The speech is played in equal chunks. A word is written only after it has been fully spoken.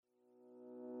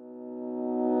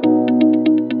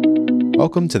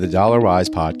Welcome to the Dollar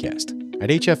Wise podcast. At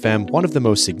HFM, one of the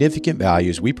most significant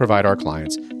values we provide our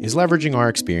clients is leveraging our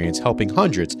experience helping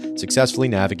hundreds successfully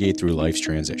navigate through life's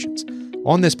transitions.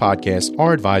 On this podcast,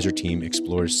 our advisor team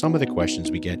explores some of the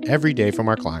questions we get every day from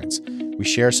our clients. We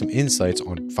share some insights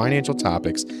on financial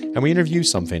topics, and we interview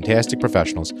some fantastic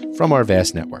professionals from our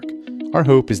vast network. Our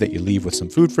hope is that you leave with some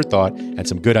food for thought and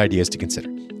some good ideas to consider.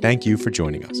 Thank you for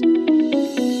joining us.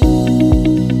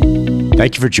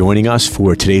 Thank you for joining us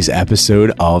for today's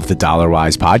episode of the Dollar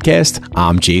Wise podcast.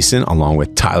 I'm Jason, along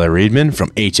with Tyler Reedman from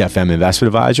HFM Investment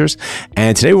Advisors.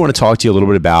 And today we want to talk to you a little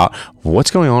bit about what's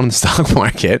going on in the stock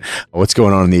market, what's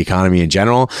going on in the economy in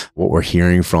general, what we're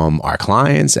hearing from our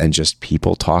clients and just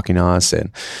people talking to us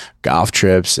and golf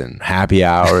trips and happy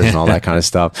hours and all that kind of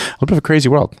stuff. A little bit of a crazy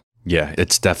world. Yeah,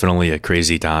 it's definitely a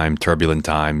crazy time, turbulent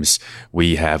times.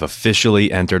 We have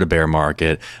officially entered a bear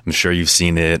market. I'm sure you've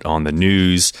seen it on the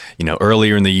news. You know,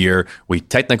 earlier in the year, we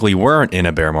technically weren't in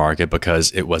a bear market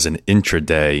because it was an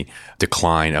intraday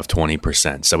decline of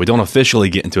 20%. So we don't officially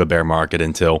get into a bear market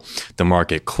until the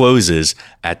market closes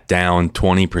at down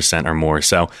 20% or more.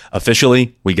 So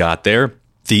officially, we got there.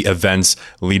 The events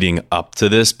leading up to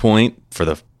this point for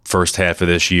the first half of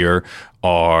this year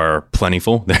are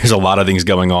plentiful. There's a lot of things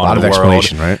going on in the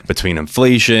world, right? Between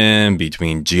inflation,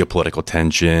 between geopolitical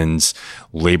tensions,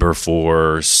 labor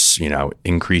force,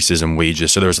 increases in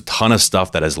wages. So there's a ton of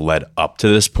stuff that has led up to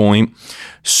this point.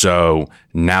 So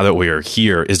now that we are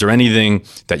here, is there anything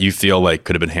that you feel like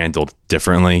could have been handled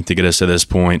differently to get us to this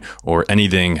point, or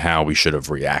anything how we should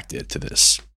have reacted to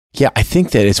this? Yeah, I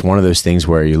think that it's one of those things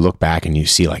where you look back and you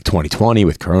see like 2020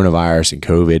 with coronavirus and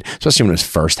COVID, especially when it was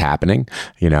first happening,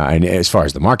 and as far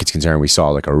as the market's concerned, we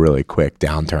saw like a really quick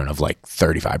downturn of like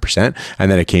 35%.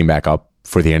 And then it came back up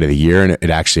for the end of the year and it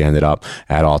actually ended up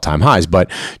at all-time highs.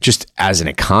 But just as an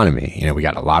economy, we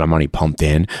got a lot of money pumped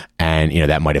in and,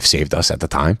 that might have saved us at the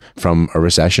time from a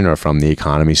recession or from the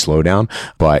economy slowdown.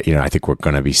 But, I think we're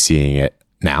going to be seeing it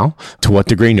now. To what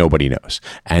degree, nobody knows.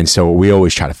 And so what we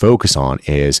always try to focus on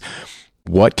is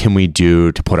what can we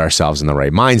do to put ourselves in the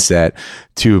right mindset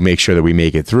to make sure that we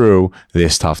make it through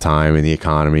this tough time in the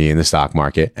economy, in the stock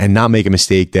market, and not make a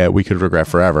mistake that we could regret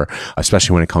forever,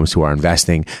 especially when it comes to our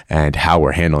investing and how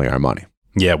we're handling our money.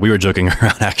 Yeah, we were joking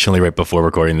around actually right before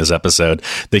recording this episode,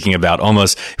 thinking about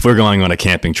almost if we're going on a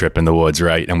camping trip in the woods,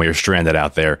 right? And we were stranded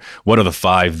out there. What are the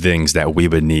 5 things that we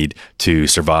would need to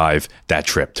survive that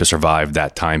trip, to survive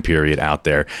that time period out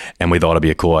there? And we thought it'd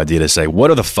be a cool idea to say,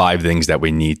 what are the 5 things that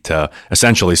we need to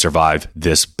essentially survive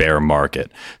this bear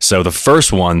market? So the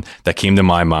first one that came to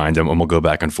my mind, and we'll go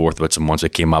back and forth with some ones we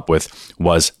came up with,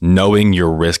 was knowing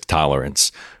your risk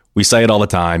tolerance. We say it all the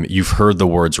time. You've heard the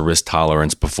words risk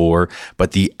tolerance before,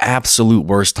 but the absolute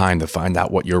worst time to find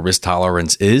out what your risk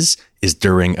tolerance is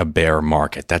during a bear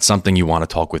market. That's something you want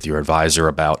to talk with your advisor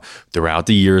about throughout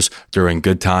the years, during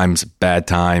good times, bad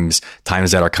times,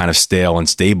 times that are kind of stale and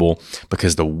stable,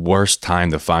 because the worst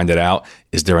time to find it out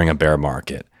is during a bear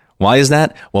market. Why is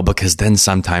that? Well, because then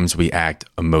sometimes we act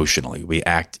emotionally, we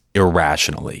act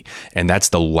irrationally, and that's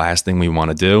the last thing we want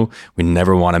to do. We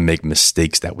never want to make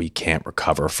mistakes that we can't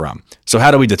recover from. So how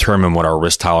do we determine what our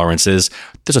risk tolerance is?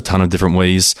 There's a ton of different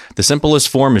ways. The simplest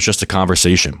form is just a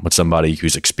conversation with somebody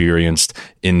who's experienced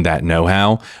in that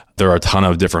know-how. There are a ton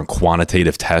of different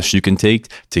quantitative tests you can take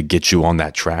to get you on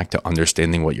that track to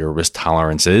understanding what your risk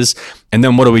tolerance is. And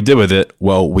then what do we do with it?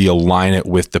 Well, we align it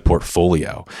with the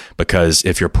portfolio, because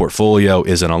if your portfolio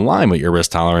isn't aligned with your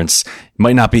risk tolerance, it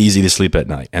might not be easy to sleep at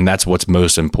night. And that's what's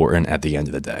most important at the end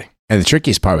of the day. And the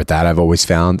trickiest part with that, I've always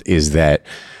found, is that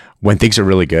when things are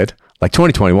really good, like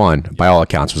 2021, by all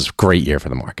accounts, was a great year for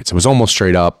the markets. It was almost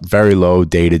straight up, very low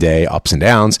day-to-day ups and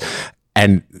downs.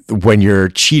 And when you're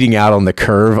cheating out on the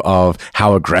curve of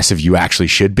how aggressive you actually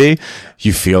should be,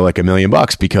 you feel like $1 million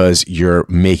because you're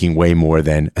making way more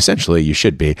than essentially you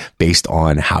should be based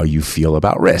on how you feel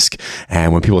about risk.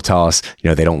 And when people tell us,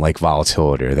 they don't like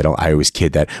volatility, or I always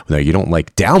kid that, you don't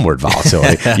like downward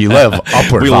volatility, you love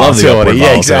upward volatility. Love the upward yeah,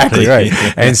 volatility. Exactly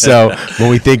right. And so when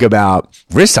we think about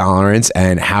risk tolerance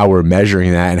and how we're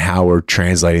measuring that and how we're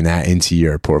translating that into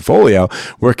your portfolio,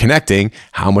 we're connecting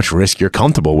how much risk you're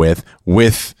comfortable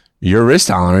with your risk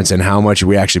tolerance and how much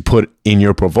we actually put in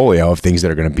your portfolio of things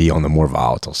that are going to be on the more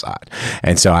volatile side.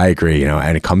 And so I agree,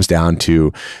 and it comes down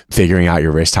to figuring out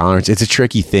your risk tolerance. It's a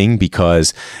tricky thing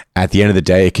because at the end of the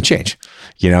day, it can change.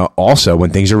 Also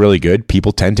when things are really good,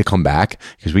 people tend to come back,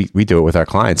 because we do it with our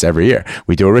clients every year.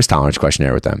 We do a risk tolerance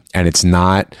questionnaire with them. And it's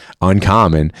not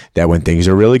uncommon that when things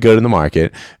are really good in the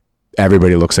market,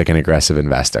 everybody looks like an aggressive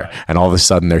investor. And all of a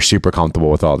sudden they're super comfortable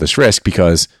with all this risk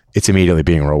because it's immediately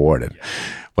being rewarded.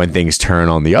 when things turn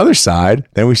on the other side,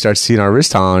 then we start seeing our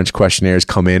risk tolerance questionnaires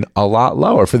come in a lot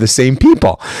lower for the same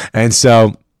people. And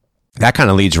so that kind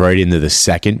of leads right into the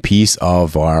second piece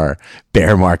of our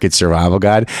bear market survival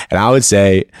guide. And I would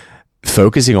say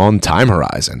focusing on time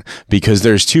horizon, because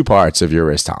there's two parts of your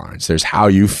risk tolerance. There's how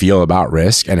you feel about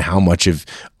risk and how much of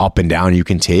up and down you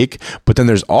can take. But then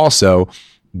there's also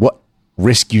what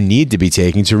risk you need to be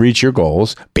taking to reach your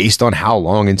goals based on how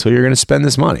long until you're going to spend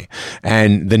this money.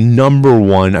 And the number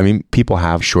one, I mean, people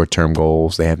have short-term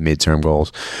goals, they have midterm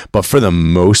goals, but for the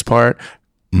most part,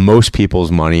 most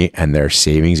people's money and their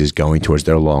savings is going towards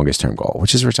their longest term goal,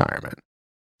 which is retirement.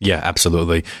 Yeah,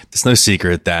 absolutely. It's no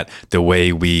secret that the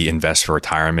way we invest for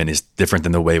retirement is different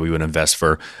than the way we would invest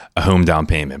for a home down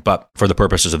payment. But for the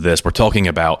purposes of this, we're talking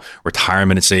about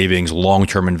retirement savings,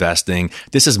 long-term investing.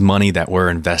 This is money that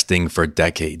we're investing for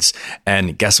decades.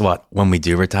 And guess what? When we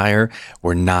do retire,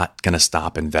 we're not going to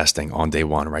stop investing on day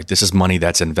one, right? This is money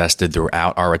that's invested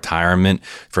throughout our retirement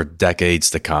for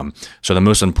decades to come. So the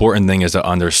most important thing is to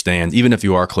understand, even if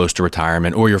you are close to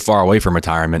retirement or you're far away from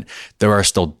retirement, there are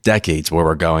still decades where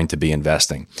we're going to be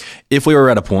investing. If we were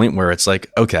at a point where it's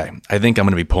like, okay, I think I'm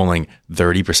going to be pulling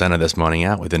 30% of this money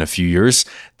out within a few years,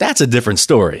 that's a different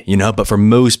story, you know? But for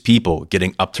most people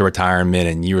getting up to retirement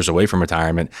and years away from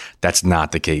retirement, that's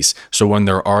not the case. So when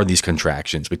there are these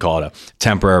contractions, we call it a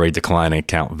temporary declining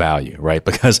account value, right?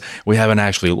 Because we haven't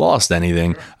actually lost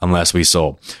anything unless we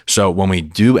sold. So when we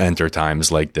do enter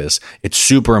times like this, it's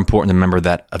super important to remember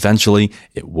that eventually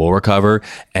it will recover.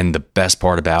 And the best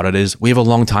part about it is we have a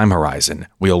long time horizon.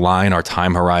 We align our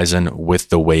time horizon with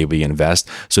the way we invest,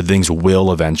 so things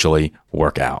will eventually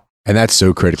work out. And that's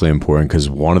so critically important, because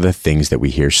one of the things that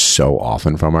we hear so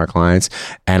often from our clients,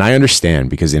 and I understand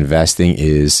because investing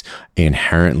is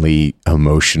inherently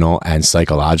emotional and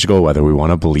psychological, whether we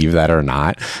want to believe that or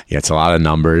not. Yeah, it's a lot of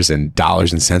numbers and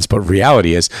dollars and cents, but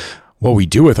reality is what we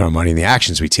do with our money and the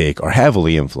actions we take are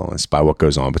heavily influenced by what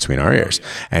goes on between our ears.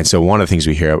 And so one of the things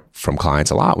we hear from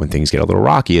clients a lot when things get a little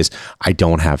rocky is, I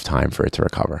don't have time for it to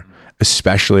recover.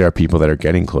 Especially our people that are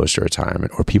getting close to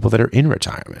retirement or people that are in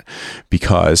retirement.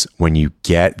 Because when you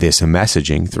get this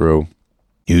messaging through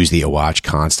news that you watch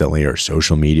constantly or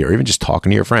social media or even just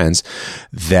talking to your friends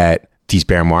that these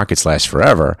bear markets last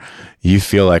forever, you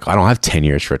feel like, I don't have 10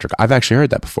 years for it to recover. I've actually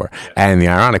heard that before. And the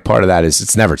ironic part of that is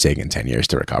it's never taken 10 years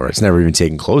to recover. It's never even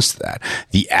taken close to that.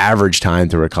 The average time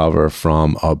to recover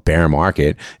from a bear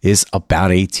market is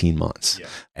about 18 months. Yeah.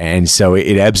 And so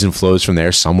it ebbs and flows from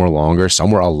there. Some were longer,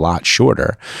 some were a lot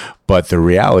shorter. But the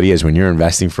reality is when you're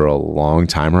investing for a long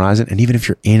time horizon, and even if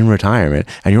you're in retirement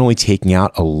and you're only taking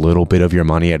out a little bit of your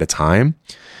money at a time,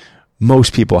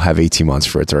 most people have 18 months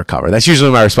for it to recover. That's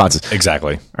usually my response is,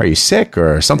 exactly. Are you sick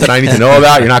or something I need to know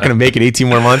about? You're not going to make it 18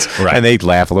 more months. Right. And they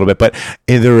laugh a little bit. But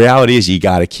the reality is you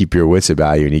got to keep your wits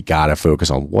about you and you got to focus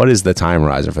on what is the time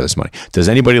horizon for this money. Does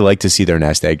anybody like to see their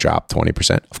nest egg drop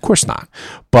 20%? Of course not.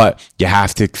 But you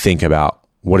have to think about,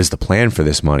 what is the plan for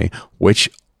this money? Which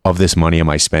of this money am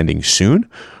I spending soon?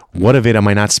 What of it am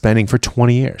I not spending for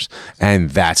 20 years? And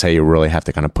that's how you really have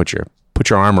to kind of put your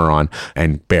armor on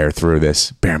and bear through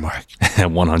this bear market.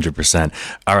 100%.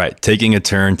 All right. Taking a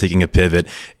turn, taking a pivot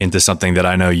into something that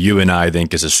I know you and I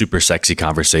think is a super sexy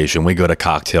conversation. We go to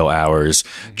cocktail hours,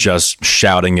 just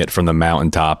shouting it from the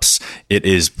mountaintops. It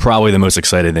is probably the most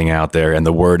exciting thing out there. And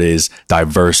the word is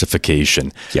diversification.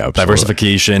 Yeah, absolutely.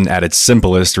 Diversification at its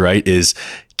simplest, right, is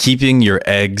keeping your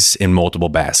eggs in multiple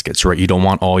baskets, right? You don't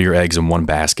want all your eggs in one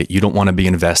basket. You don't want to be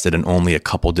invested in only a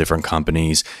couple different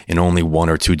companies, in only one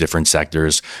or two different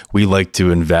sectors. We like to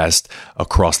invest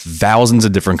across thousands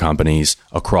of different companies,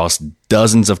 across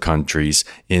dozens of countries,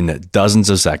 in dozens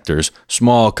of sectors,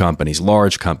 small companies,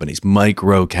 large companies,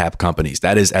 micro cap companies.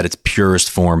 That is at its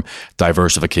purest form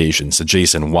diversification. So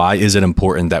Jason, why is it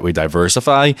important that we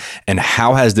diversify? And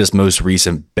how has this most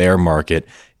recent bear market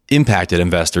impacted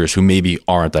investors who maybe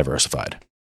aren't diversified?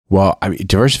 Well, I mean,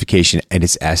 diversification at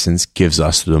its essence gives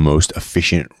us the most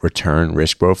efficient return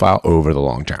risk profile over the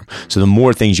long term. So the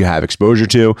more things you have exposure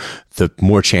to, the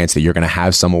more chance that you're going to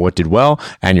have some of what did well,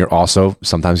 and you're also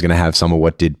sometimes going to have some of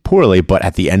what did poorly. But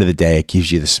at the end of the day, it gives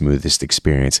you the smoothest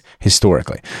experience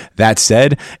historically. That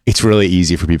said, it's really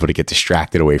easy for people to get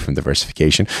distracted away from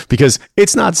diversification because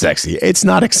it's not sexy. It's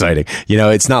not exciting. You know,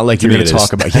 it's not like you're going to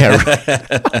talk about,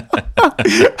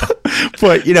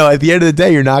 But, you know, at the end of the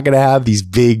day, you're not going to have these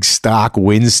big stock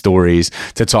win stories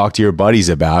to talk to your buddies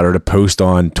about or to post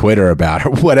on Twitter about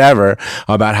or whatever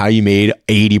about how you made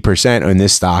 80% on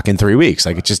this stock in 3 weeks.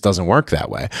 Like, it just doesn't work that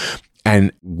way.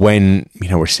 And when, you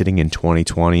know, we're sitting in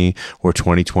 2020 or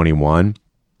 2021,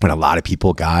 when a lot of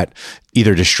people got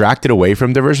either distracted away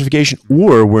from diversification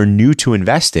or were new to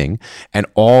investing, and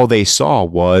all they saw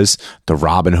was the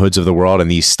Robinhoods of the world and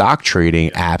these stock trading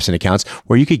apps and accounts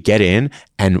where you could get in,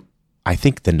 and I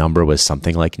think the number was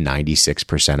something like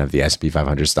 96% of the S&P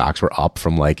 500 stocks were up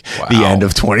from like the end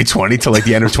of 2020 to like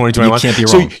the end of 2021. You can't be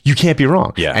wrong. So you can't be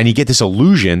wrong. Yeah. And you get this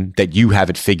illusion that you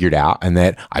have it figured out and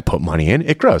that I put money in,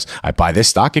 it grows. I buy this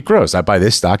stock, it grows. I buy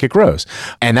this stock, it grows.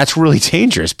 And that's really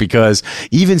dangerous because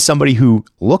even somebody who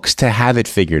looks to have it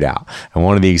figured out, and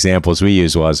one of the examples we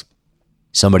used was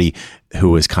somebody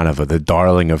who was kind of the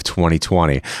darling of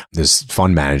 2020, this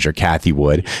fund manager, Kathy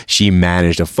Wood. She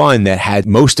managed a fund that had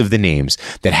most of the names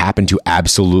that happened to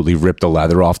absolutely rip the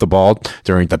leather off the ball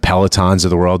during the Pelotons of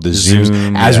the world, the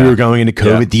Zooms. As we were going into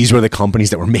COVID, these were the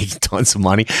companies that were making tons of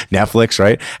money, Netflix,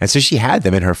 right? And so she had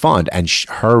them in her fund, and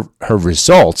her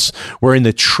results were in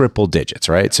the triple digits,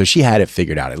 right? So she had it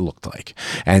figured out, it looked like.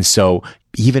 And so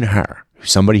even her,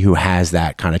 somebody who has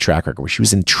that kind of track record where she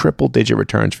was in triple digit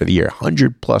returns for the year,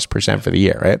 100+% for the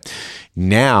year, right?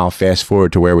 Now, fast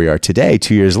forward to where we are today,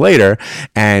 2 years later,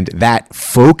 and that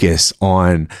focus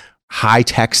on high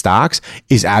tech stocks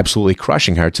is absolutely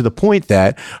crushing her to the point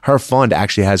that her fund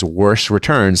actually has worse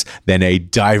returns than a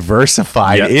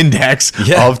diversified index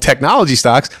of technology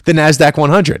stocks, the NASDAQ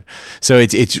 100. So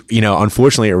it's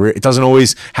unfortunately, it doesn't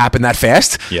always happen that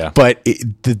fast, but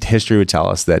the history would tell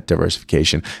us that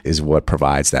diversification is what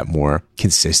provides that more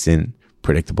consistent,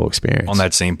 predictable experience. On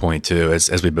that same point too,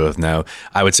 as we both know,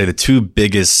 I would say the two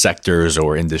biggest sectors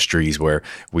or industries where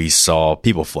we saw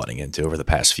people flooding into over the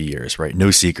past few years, right?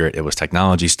 No secret, it was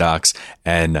technology stocks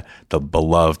and the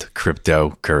beloved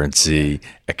cryptocurrency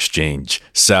exchange.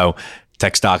 So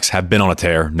tech stocks have been on a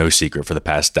tear, no secret, for the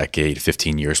past decade,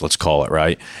 15 years, let's call it,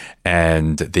 right?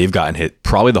 And they've gotten hit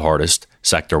probably the hardest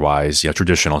sector-wise,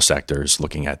 traditional sectors,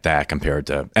 looking at that compared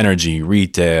to energy,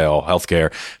 retail,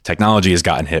 healthcare. Technology has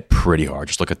gotten hit pretty hard.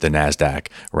 Just look at the NASDAQ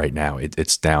right now.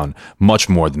 It's down much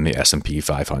more than the S&P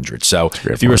 500. So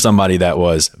if you were somebody that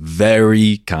was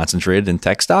very concentrated in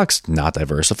tech stocks, not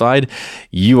diversified,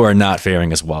 you are not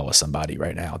faring as well as somebody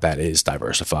right now that is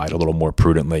diversified a little more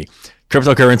prudently.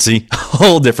 Cryptocurrency,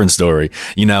 whole different story.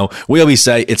 We always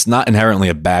say it's not inherently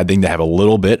a bad thing to have a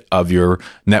little bit of your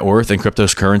net worth in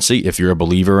cryptocurrency if you're a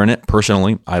believer in it.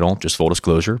 Personally, I don't, just full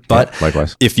disclosure. But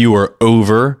likewise, if you are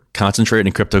over concentrated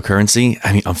in cryptocurrency,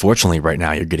 unfortunately, right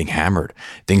now you're getting hammered.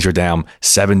 Things are down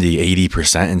 70,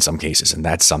 80% in some cases. And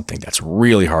that's something that's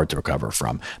really hard to recover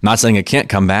from. I'm not saying it can't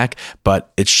come back,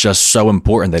 but it's just so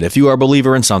important that if you are a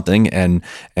believer in something and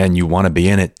you want to be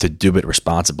in it, to do it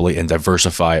responsibly and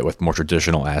diversify it with more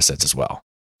traditional assets as well.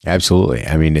 Absolutely.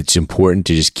 It's important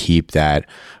to just keep that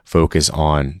focus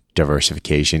on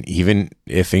diversification, even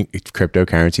if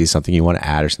cryptocurrency is something you want to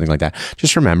add or something like that.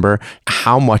 Just remember,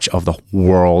 how much of the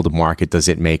world market does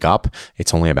it make up?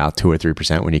 It's only about 2 or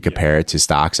 3% when you compare it to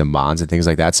stocks and bonds and things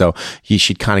like that. So you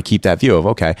should kind of keep that view of,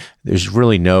 okay, there's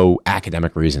really no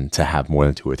academic reason to have more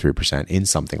than 2 or 3% in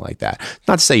something like that.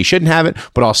 Not to say you shouldn't have it,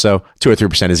 but also 2 or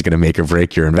 3% is going to make or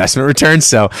break your investment returns.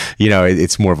 So,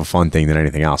 it's more of a fun thing than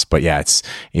anything else. But yeah, it's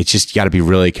just, you got to be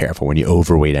really careful when you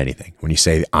overweight anything. When you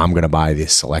say, I'm going to buy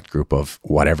this select group of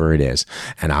whatever it is,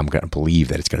 and I'm going to believe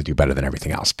that it's going to do better than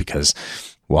everything else, because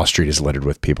Wall Street is littered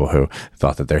with people who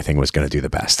thought that their thing was going to do the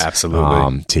best.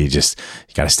 Absolutely. So you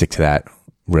got to stick to that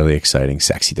really exciting,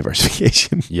 sexy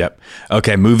diversification. Yep.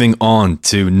 Okay, moving on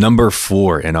to number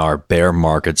 4 in our bear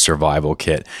market survival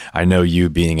kit. I know you,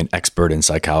 being an expert in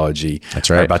psychology, that's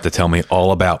right, are about to tell me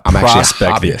all about I'm prospect.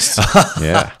 Actually a hobbyist.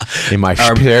 Yeah, in my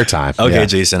spare time. Okay, yeah.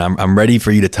 Jason, I'm ready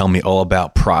for you to tell me all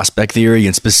about prospect theory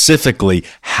and specifically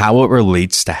how it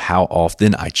relates to how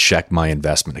often I check my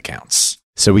investment accounts.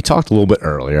 So we talked a little bit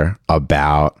earlier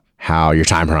about how your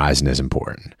time horizon is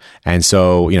important. And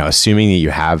so, assuming that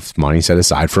you have money set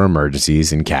aside for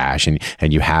emergencies and cash, and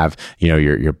you have,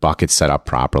 your buckets set up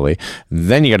properly,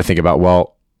 then you got to think about,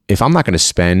 well, if I'm not going to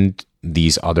spend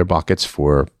these other buckets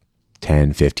for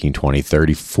 10, 15, 20,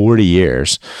 30, 40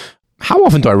 years, how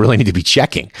often do I really need to be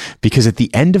checking? Because at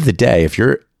the end of the day, if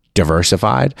you're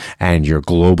diversified and you're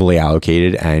globally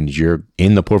allocated and you're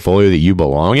in the portfolio that you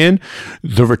belong in,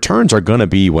 the returns are going to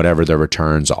be whatever the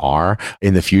returns are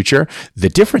in the future. The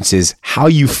difference is how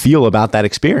you feel about that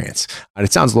experience. And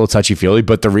it sounds a little touchy-feely,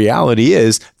 but the reality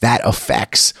is that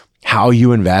affects how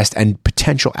you invest and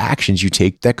potential actions you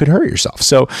take that could hurt yourself.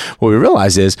 So what we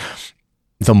realize is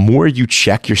the more you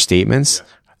check your statements,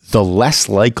 the less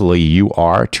likely you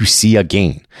are to see a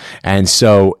gain. And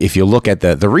so if you look at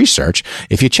the research,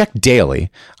 if you check daily,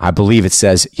 I believe it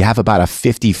says you have about a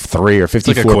 53 or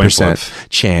 54%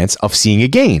 chance of seeing a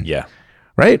gain. Yeah.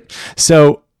 Right?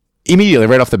 So immediately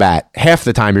right off the bat, half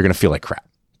the time you're going to feel like crap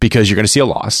because you're going to see a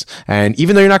loss. And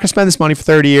even though you're not going to spend this money for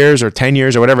 30 years or 10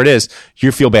 years or whatever it is,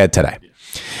 you feel bad today.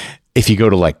 If you go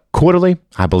to like quarterly,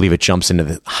 I believe it jumps into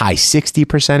the high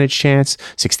 60% chance,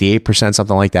 68%,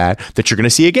 something like that you're going to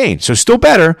see a gain. So still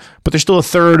better, but there's still a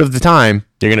third of the time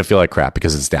you're going to feel like crap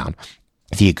because it's down.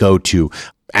 If you go to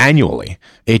annually,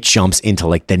 it jumps into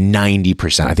like the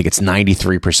 90%. I think it's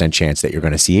 93% chance that you're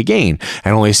going to see a gain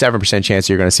and only a 7% chance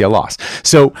you're going to see a loss.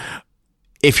 So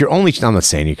if you're only, I'm not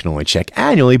saying you can only check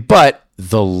annually, but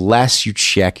the less you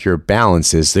check your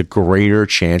balances, the greater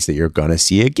chance that you're going to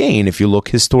see a gain if you look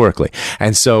historically.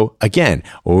 And so again,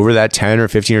 over that 10 or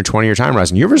 15 or 20 year time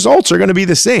horizon, your results are going to be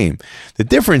the same. The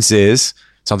difference is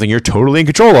something you're totally in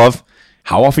control of.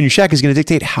 How often you check is going to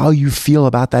dictate how you feel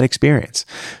about that experience.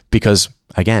 Because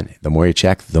again, the more you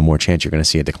check, the more chance you're going to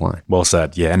see a decline. Well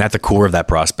said. Yeah. And at the core of that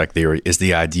prospect theory is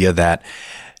the idea that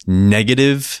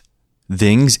negative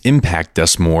things impact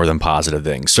us more than positive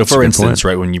things. So for instance,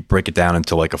 right, when you break it down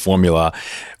into like a formula,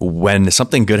 when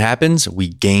something good happens, we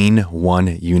gain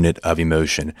 1 unit of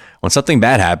emotion. When something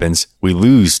bad happens, we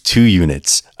lose 2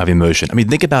 units of emotion. I mean,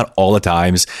 think about all the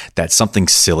times that something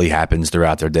silly happens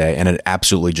throughout their day and it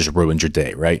absolutely just ruins your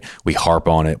day, right? We harp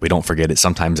on it. We don't forget it.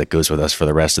 Sometimes it goes with us for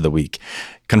the rest of the week.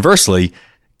 Conversely,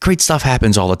 great stuff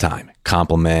happens all the time.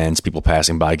 Compliments, people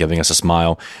passing by, giving us a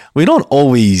smile. We don't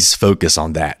always focus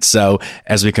on that. So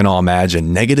as we can all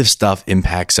imagine, negative stuff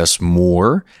impacts us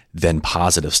more than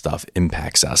positive stuff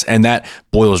impacts us. And that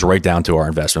boils right down to our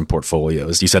investment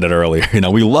portfolios. You said it earlier,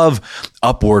 we love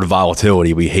upward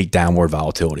volatility. We hate downward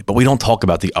volatility, but we don't talk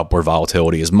about the upward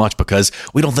volatility as much because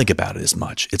we don't think about it as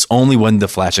much. It's only when the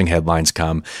flashing headlines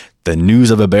come, the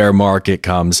news of a bear market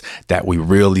comes, that we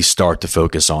really start to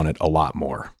focus on it a lot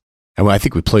more. And what I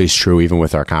think we play is true even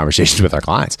with our conversations with our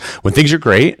clients. When things are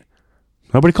great,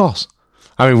 nobody calls.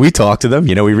 I mean, we talk to them,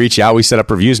 we reach out, we set up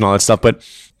reviews and all that stuff, but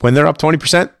when they're up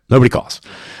 20%, nobody calls.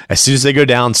 As soon as they go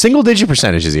down, single digit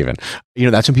percentages even,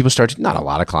 that's when people start to, not a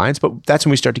lot of clients, but that's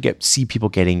when we start to see people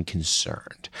getting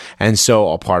concerned. And so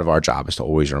a part of our job is to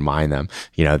always remind them,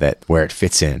 that where it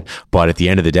fits in. But at the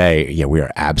end of the day, we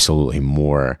are absolutely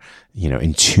more,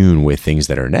 in tune with things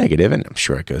that are negative. And I'm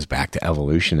sure it goes back to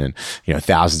evolution and,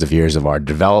 thousands of years of our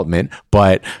development.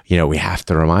 But, we have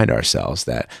to remind ourselves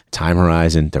that time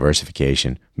horizon,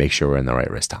 diversification, make sure we're in the right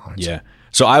risk tolerance. Yeah.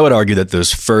 So I would argue that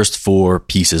those first 4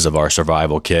 pieces of our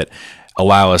survival kit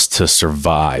allow us to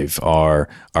survive our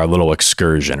little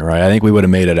excursion, right? I think we would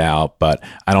have made it out, but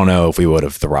I don't know if we would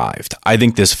have thrived. I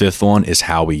think this 5th one is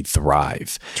how we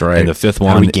thrive. That's right. And the 5th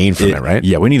one, how we gain from it, right?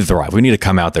 Yeah, we need to thrive. We need to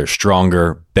come out there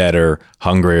stronger, better,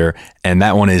 hungrier. And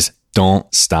that one is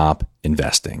don't stop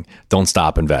investing. Don't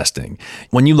stop investing.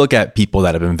 When you look at people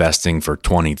that have been investing for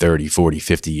 20, 30, 40,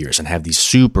 50 years and have these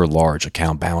super large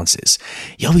account balances,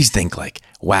 you always think like,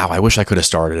 wow, I wish I could have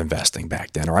started investing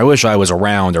back then, or I wish I was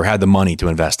around or had the money to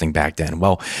investing back then.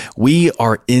 Well, we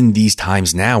are in these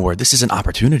times now where this is an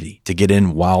opportunity to get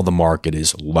in while the market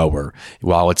is lower,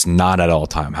 while it's not at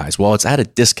all-time highs, while it's at a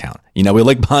discount. We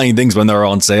like buying things when they're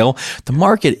on sale. The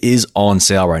market is on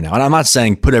sale right now. And I'm not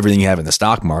saying put everything you have in the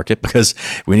stock market because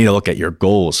we need to look at your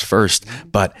goals first,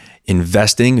 but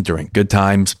investing during good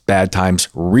times, bad times,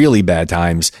 really bad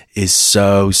times is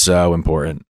so, so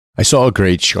important. I saw a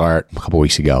great chart a couple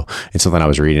weeks ago in something I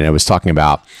was reading. It was talking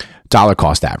about dollar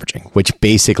cost averaging, which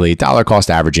basically dollar cost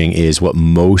averaging is what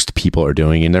most people are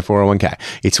doing in their 401k.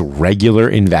 It's regular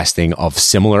investing of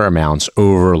similar amounts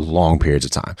over long periods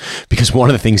of time. Because one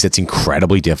of the things that's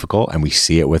incredibly difficult, and we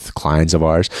see it with clients of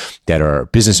ours that are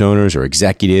business owners or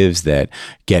executives that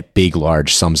get big,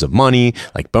 large sums of money,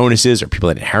 like bonuses or people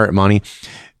that inherit money,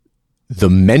 the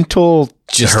mental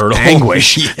just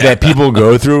anguish that people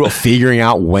go through figuring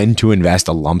out when to invest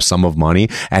a lump sum of money.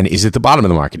 And is it the bottom of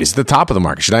the market? Is it the top of the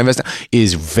market? Should I invest?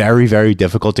 Is very, very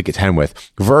difficult to contend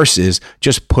with versus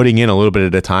just putting in a little bit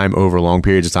at a time over long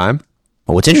periods of time.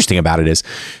 But what's interesting about it is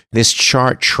this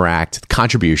chart tracked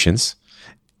contributions,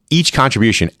 each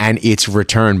contribution and its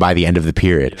return by the end of the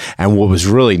period. And what was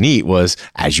really neat was,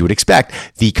 as you would expect,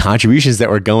 the contributions that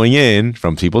were going in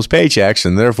from people's paychecks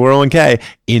and their 401k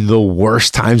in the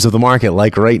worst times of the market,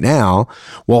 like right now,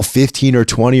 while 15 or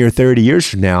 20 or 30 years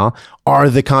from now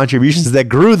are the contributions that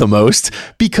grew the most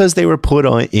because they were put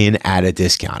in at a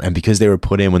discount and because they were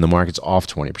put in when the market's off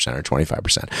 20% or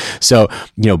 25%. So,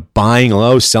 buying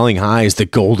low, selling high is the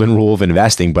golden rule of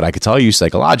investing. But I could tell you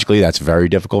psychologically, that's very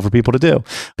difficult for people to do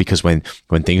because when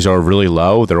things are really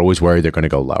low, they're always worried they're going to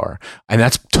go lower. And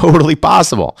that's totally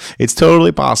possible. It's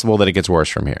totally possible that it gets worse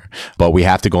from here. But we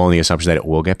have to go on the assumption that it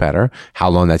will get better. How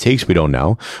long that takes, we don't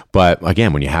know. But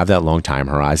again, when you have that long time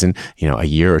horizon, a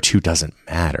year or two doesn't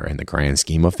matter in the grand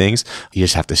scheme of things. You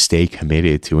just have to stay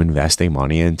committed to investing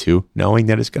money into knowing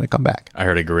that it's going to come back. I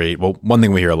heard it great. Well, one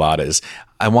thing we hear a lot is,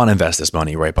 I want to invest this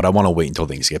money, right? But I want to wait until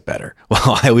things get better.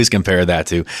 Well, I always compare that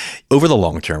to over the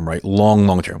long term, right?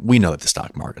 Long term. We know that the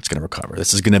stock market's going to recover.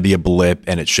 This is going to be a blip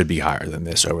and it should be higher than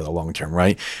this over the long term,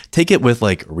 right? Take it with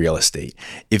like real estate.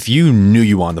 If you knew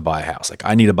you wanted to buy a house, like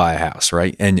I need to buy a house,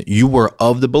 right? And you were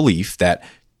of the belief that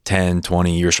 10,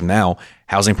 20 years from now,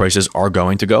 housing prices are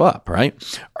going to go up, right?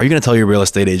 Are you going to tell your real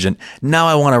estate agent, no,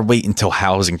 I want to wait until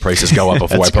housing prices go up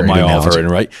before I put my offer in,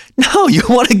 right? No, you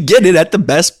want to get it at the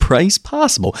best price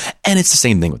possible. And it's the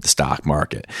same thing with the stock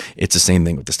market.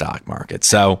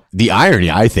 So the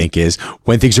irony, I think, is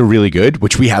when things are really good,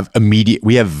 which we have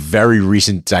very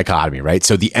recent dichotomy, right?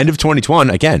 So the end of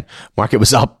 2021, again, market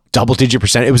was up double-digit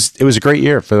percent. It was a great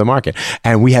year for the market.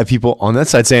 And we have people on that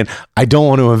side saying, I don't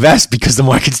want to invest because the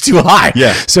market's too high.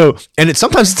 Yeah. So, and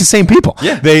sometimes it's the same people.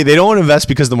 Yeah. They don't want to invest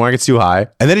because the market's too high,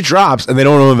 and then it drops, and they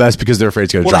don't want to invest because they're afraid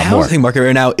it's going to drop more. The housing market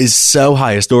right now is so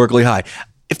high, historically high.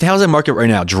 If the housing market right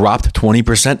now dropped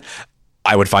 20%,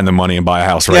 I would find the money and buy a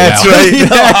house right now. That's right.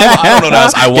 I don't know.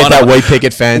 I want that white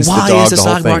picket fence, why the dog, is the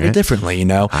stock market right? differently? I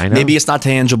know. Maybe it's not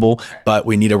tangible, but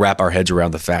we need to wrap our heads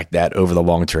around the fact that over the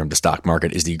long term, the stock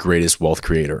market is the greatest wealth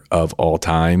creator of all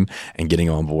time. And getting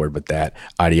on board with that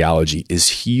ideology is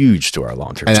huge to our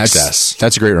long-term success.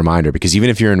 That's a great reminder, because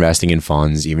even if you're investing in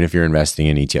funds, even if you're investing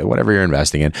in ETF, whatever you're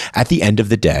investing in, at the end of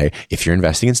the day, if you're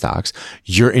investing in stocks,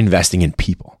 you're investing in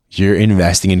people. You're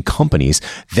investing in companies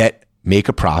that make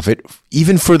a profit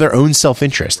even for their own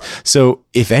self-interest. So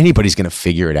if anybody's going to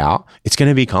figure it out, it's going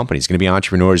to be companies, it's going to be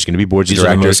entrepreneurs, it's going to be boards of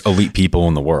directors. These are the most elite people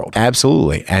in the world.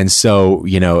 Absolutely. And so,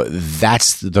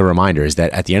 that's the reminder, is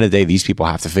that at the end of the day, these people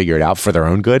have to figure it out for their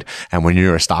own good. And when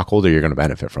you're a stockholder, you're going to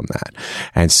benefit from that.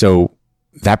 And so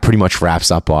that pretty much wraps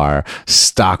up our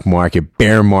stock market,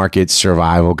 bear market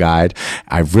survival guide.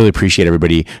 I really appreciate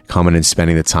everybody coming and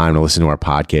spending the time to listen to our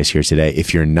podcast here today.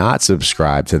 If you're not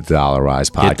subscribed to the Dollar Wise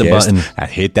podcast,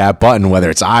 hit that button, whether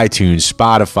it's iTunes,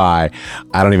 Spotify.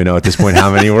 I don't even know at this point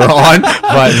how many we're on,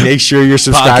 but make sure you're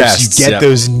subscribed. Podcasts, you get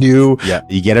those you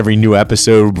get every new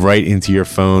episode right into your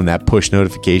phone. That push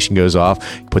notification goes off.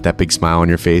 Put that big smile on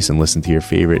your face and listen to your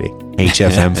favorite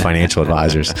HFM financial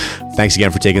advisors. Thanks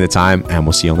again for taking the time, and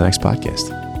we'll see you on the next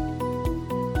podcast.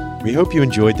 We hope you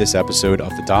enjoyed this episode of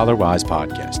the Dollar Wise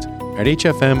podcast. At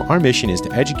HFM, our mission is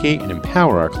to educate and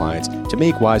empower our clients to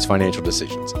make wise financial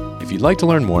decisions. If you'd like to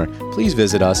learn more, please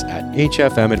visit us at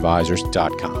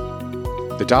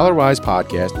hfmadvisors.com. The Dollar Wise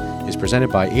podcast is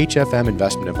presented by HFM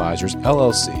Investment Advisors,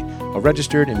 LLC, a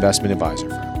registered investment advisor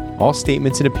firm. All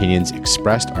statements and opinions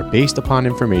expressed are based upon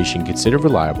information considered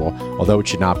reliable, although it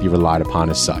should not be relied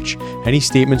upon as such. Any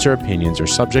statements or opinions are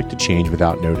subject to change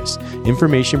without notice.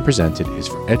 Information presented is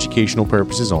for educational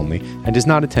purposes only and does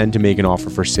not intend to make an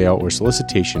offer for sale or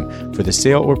solicitation for the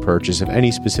sale or purchase of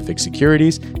any specific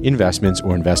securities, investments,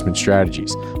 or investment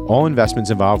strategies. All investments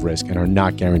involve risk and are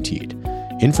not guaranteed.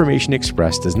 Information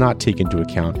expressed does not take into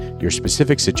account your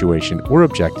specific situation or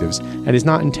objectives and is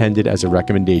not intended as a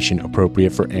recommendation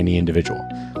appropriate for any individual.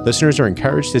 Listeners are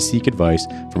encouraged to seek advice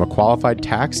from a qualified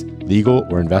tax, legal,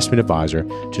 or investment advisor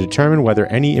to determine whether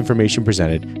any information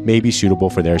presented may be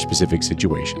suitable for their specific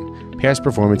situation. Past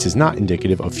performance is not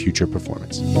indicative of future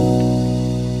performance.